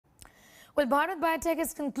Well, Bharat Biotech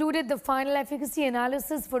has concluded the final efficacy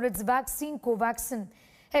analysis for its vaccine Covaxin.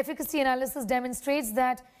 Efficacy analysis demonstrates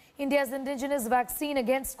that India's indigenous vaccine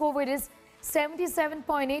against COVID is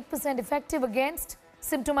 77.8% effective against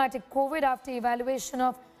symptomatic COVID after evaluation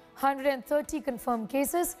of 130 confirmed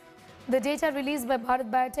cases. The data released by Bharat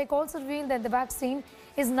Biotech also revealed that the vaccine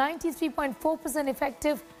is 93.4%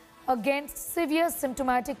 effective against severe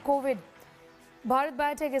symptomatic COVID. Bharat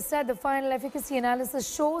Biotech has said the final efficacy analysis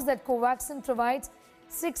shows that Covaxin provides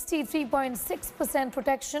 63.6%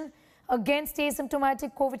 protection against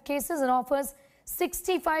asymptomatic COVID cases and offers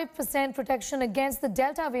 65% protection against the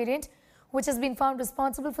Delta variant, which has been found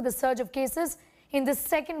responsible for the surge of cases in the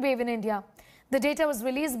second wave in India. The data was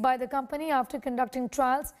released by the company after conducting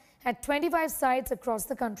trials at 25 sites across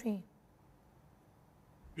the country.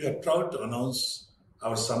 We are proud to announce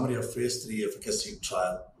our summary of Phase 3 efficacy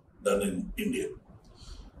trial done in India.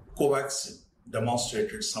 Covaxin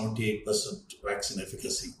demonstrated 78% vaccine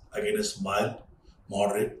efficacy against mild,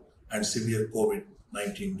 moderate, and severe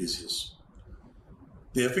COVID-19 disease.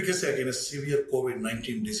 The efficacy against severe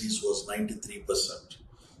COVID-19 disease was 93%,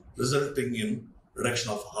 resulting in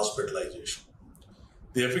reduction of hospitalization.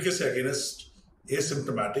 The efficacy against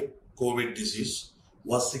asymptomatic COVID disease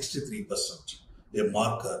was 63%, a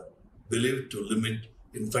marker believed to limit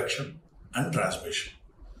infection and transmission.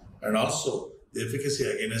 And also, the efficacy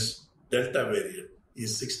against Delta variant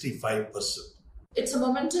is 65%. It's a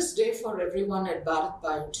momentous day for everyone at Bharat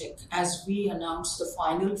Biotech as we announce the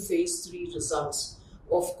final Phase 3 results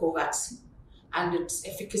of Covaxin and its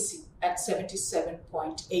efficacy at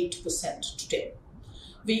 77.8% today.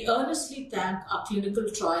 We earnestly thank our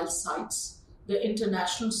clinical trial sites, the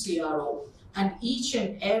international CRO, and each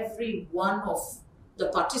and every one of the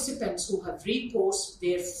participants who have reposed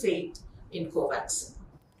their faith in Covaxin.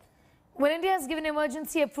 Well, India has given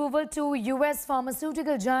emergency approval to US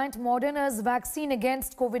pharmaceutical giant Moderna's vaccine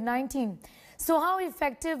against COVID-19. So how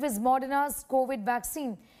effective is Moderna's COVID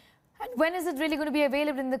vaccine? And when is it really going to be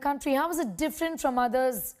available in the country? How is it different from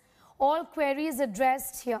others? All queries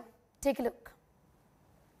addressed here. Take a look.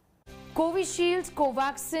 Covishield,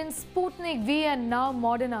 Covaxin, Sputnik V and now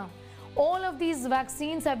Moderna. All of these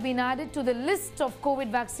vaccines have been added to the list of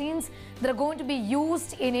COVID vaccines that are going to be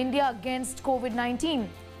used in India against COVID-19.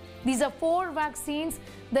 These are 4 vaccines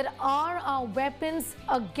that are our weapons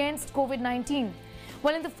against COVID-19.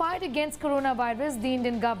 Well, in the fight against coronavirus, the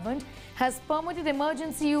Indian government has permitted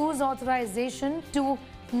emergency use authorization to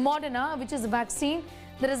Moderna, which is a vaccine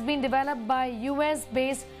that has been developed by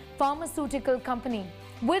US-based pharmaceutical company.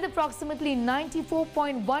 With approximately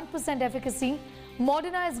 94.1% efficacy,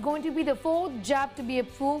 Moderna is going to be the 4th jab to be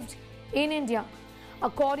approved in India.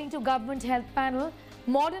 According to Government Health Panel,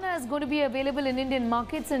 Moderna is going to be available in Indian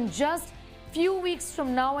markets in just few weeks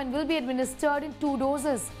from now and will be administered in 2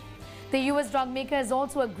 doses. The US drug maker has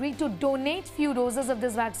also agreed to donate few doses of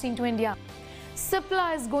this vaccine to India.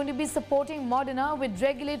 Cipla is going to be supporting Moderna with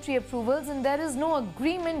regulatory approvals, and there is no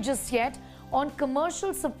agreement just yet on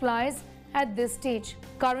commercial supplies at this stage.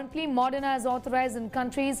 Currently, Moderna is authorized in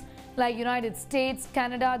countries like United States,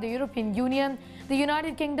 Canada, the European Union, the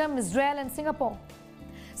United Kingdom, Israel and Singapore.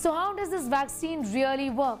 So how does this vaccine really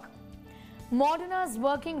work? Moderna's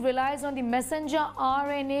working relies on the messenger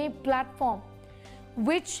RNA platform,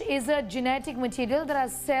 which is a genetic material that our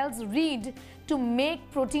cells read to make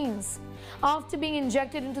proteins. After being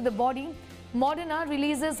injected into the body, Moderna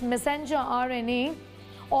releases messenger RNA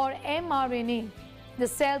or mRNA. The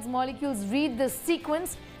cell's molecules read the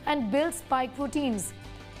sequence and build spike proteins.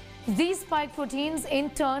 These spike proteins in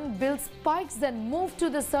turn build spikes that move to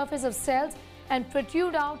the surface of cells and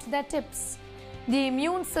protrude out their tips. The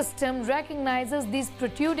immune system recognizes these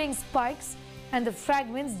protruding spikes and the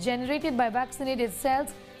fragments generated by vaccinated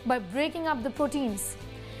cells by breaking up the proteins.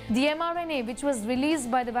 The mRNA, which was released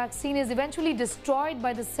by the vaccine, is eventually destroyed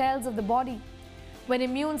by the cells of the body. When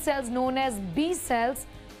immune cells known as B cells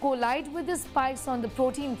collide with the spikes on the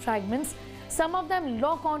protein fragments, some of them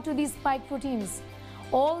lock onto these spike proteins.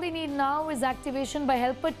 All they need now is activation by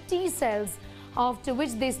helper T cells, after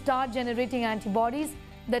which they start generating antibodies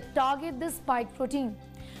that target the spike protein.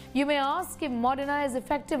 You may ask if Moderna is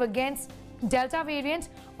effective against Delta variant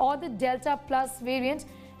or the Delta Plus variant,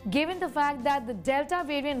 given the fact that the Delta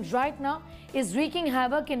variant right now is wreaking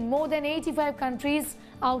havoc in more than 85 countries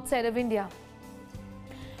outside of India.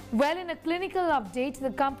 Well, in a clinical update,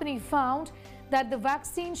 the company found that the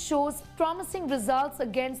vaccine shows promising results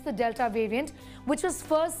against the Delta variant, which was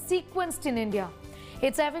first sequenced in India.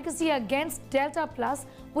 Its efficacy against Delta Plus,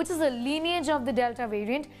 which is a lineage of the Delta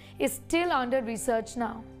variant, is still under research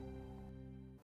now.